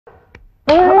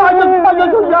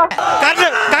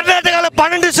கர்நாடகால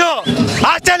 12 ஷோ,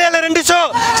 ஆஸ்திரேலியால 2 ஷோ,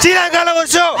 ஸ்ரீலங்கால 1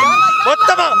 ஷோ,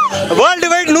 மொத்தமா வேர்ல்ட்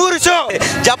வைட் 100 ஷோ,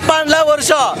 ஜப்பான்ல 1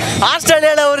 ஷோ,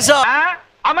 ஆஸ்திரேலியால 1 ஷோ.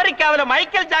 அமெரிக்காவில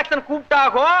மைக்கேல் ஜாக்சன்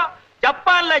கூப்பிட்டாகோ,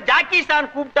 ஜப்பான்ல ஜாக்கி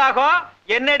சான் கூப்பிட்டாகோ,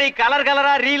 என்னடி கலர்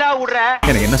கலரா ரீலா விடுற?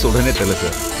 எனக்கு என்ன சொல்றேனே தெரியல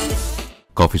சார்.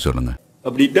 காஃபி சொல்லுங்க.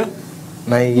 அப்படிட்டா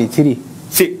நான் சிரி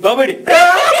சி காமெடி.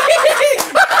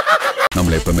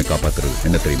 நம்மள எப்பவுமே காப்பாத்துறது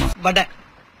என்ன தெரியுமா? பட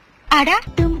அடா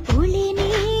தும் புலி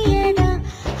நீயடா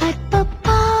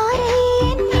அற்பப்பாரே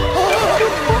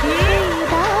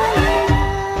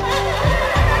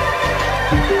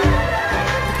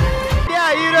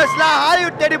ஹீரோஸ்லாம்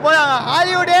ஹாலிவுட் தேடி போறாங்க.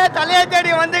 ஹாலிவுட்டே தலையை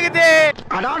தேடி வந்துக்குது.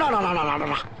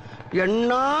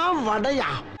 என்ன வடையா?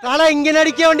 ஆனா இங்க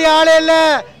நடிக்க வேண்டிய ஆளே இல்ல,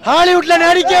 ஹாலிவுட்ல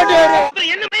நடிக்க வேண்டிய.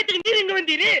 என்ன பயத்துக்கு நீர் இங்க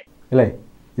வந்தீரு? இல்லை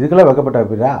இதுக்கெல்லாம் வெக்கப்பட்டா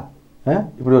போயிடா.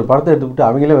 இப்படி ஒரு படத்தை எடுத்துக்கிட்டு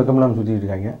அவங்களே வெக்கமில்லாம சுத்திட்டு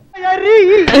இருக்காங்க.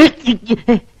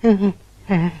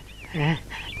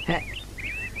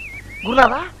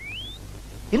 குருநாதா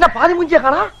என்ன பாதி முஞ்சிய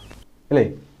காணா? இல்லை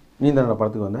நீ தானே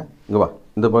படத்துக்கு வந்த, இங்க வா.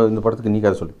 இந்த படத்துக்கு நீ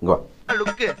கதை சொல்லு, இங்க வா.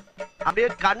 லுக்கு அப்படியே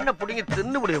கண்ணை புடிங்கி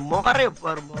தின்னு முடியும். முகரே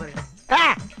பாரு முகரே.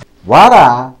 வாடா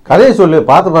கதையை சொல்லு,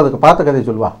 பார்த்த கதையை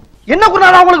சொல்லுவா. என்ன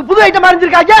குருநாதா உங்களுக்கு புது ஐட்டம்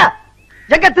அறிஞ்சிருக்காங்க?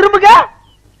 எங்க திரும்புங்க.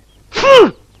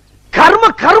 கர்ம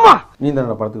கர்மா. நீ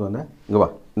தானே படத்துக்கு வந்த, இங்க வா.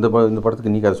 இந்த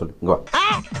படத்துக்கு நீ கதை சொல்லு, இங்க வா.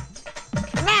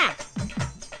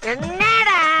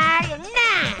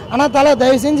 ஆனா தலை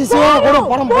தயவு செஞ்சு சிவா கூட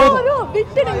படம் போதும்,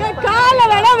 விட்டுடுங்க கால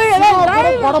வேணா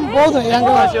படம் போதும்.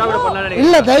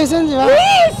 இல்ல தயவு செஞ்சு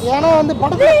ஏன்னா வந்து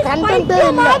படத்துல கண்டென்ட்டே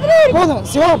இல்ல, போதும்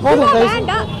சிவா போதும்.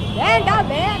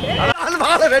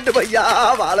 வாழ வேண்டும் ஐயா,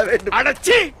 வாழ வேண்டும்.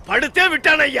 அடச்சி படுத்தே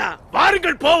விட்டான் ஐயா.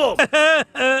 வாருங்கள் போவோம்.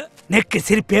 நெக்கு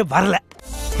சிரிப்பே வரல.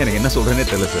 எனக்கு என்ன சொல்றேனே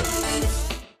தெரியல சார்.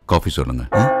 காஃபி சொல்லுங்க.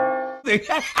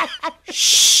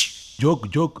 ஜோக்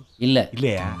ஜோக் இல்ல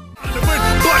இல்லையா?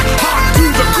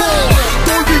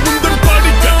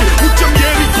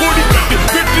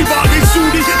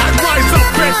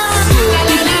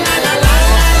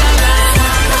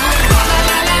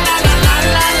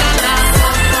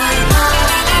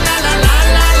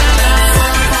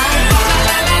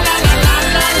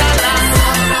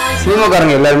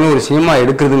 சினிமாக்காரங்க எல்லாருமே ஒரு சினிமா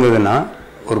எடுக்கிறதுங்கிறதுனா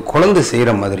ஒரு குழந்தை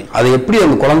செய்யற மாதிரி, அதை எப்படி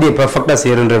அந்த குழந்தைய பெர்ஃபெக்டா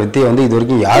செய்யறன்ற வித்தியை வந்து இது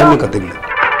வரைக்கும் யாருமே கத்துக்கல.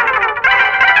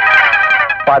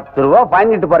 10 ரூபா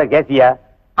வாங்கிட்டு போற கேசியா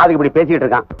அதுக்கு இப்படி பேசிட்டு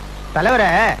இருக்கான். தலைவரே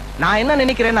நான் என்ன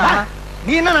நினைக்கிறேன்னா,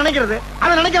 நீ என்ன நினைக்கிறது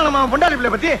அதை நினைக்கிற நம்ம பொண்டாடி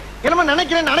பிள்ளை பத்தி என்னமா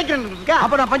நினைக்கிறேன்.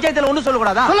 அப்ப நான் பஞ்சாயத்துல ஒண்ணு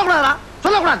சொல்லக்கூடாதா?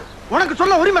 சொல்லக்கூடாது. உனக்கு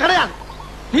சொல்ல உரிமை கிடையாது.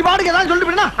 நீ பாட்டுக்கு ஏதாவது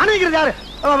சொல்லிட்டு போயினா அனுபவிக்கிறது யாரு?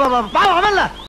 அவன்ல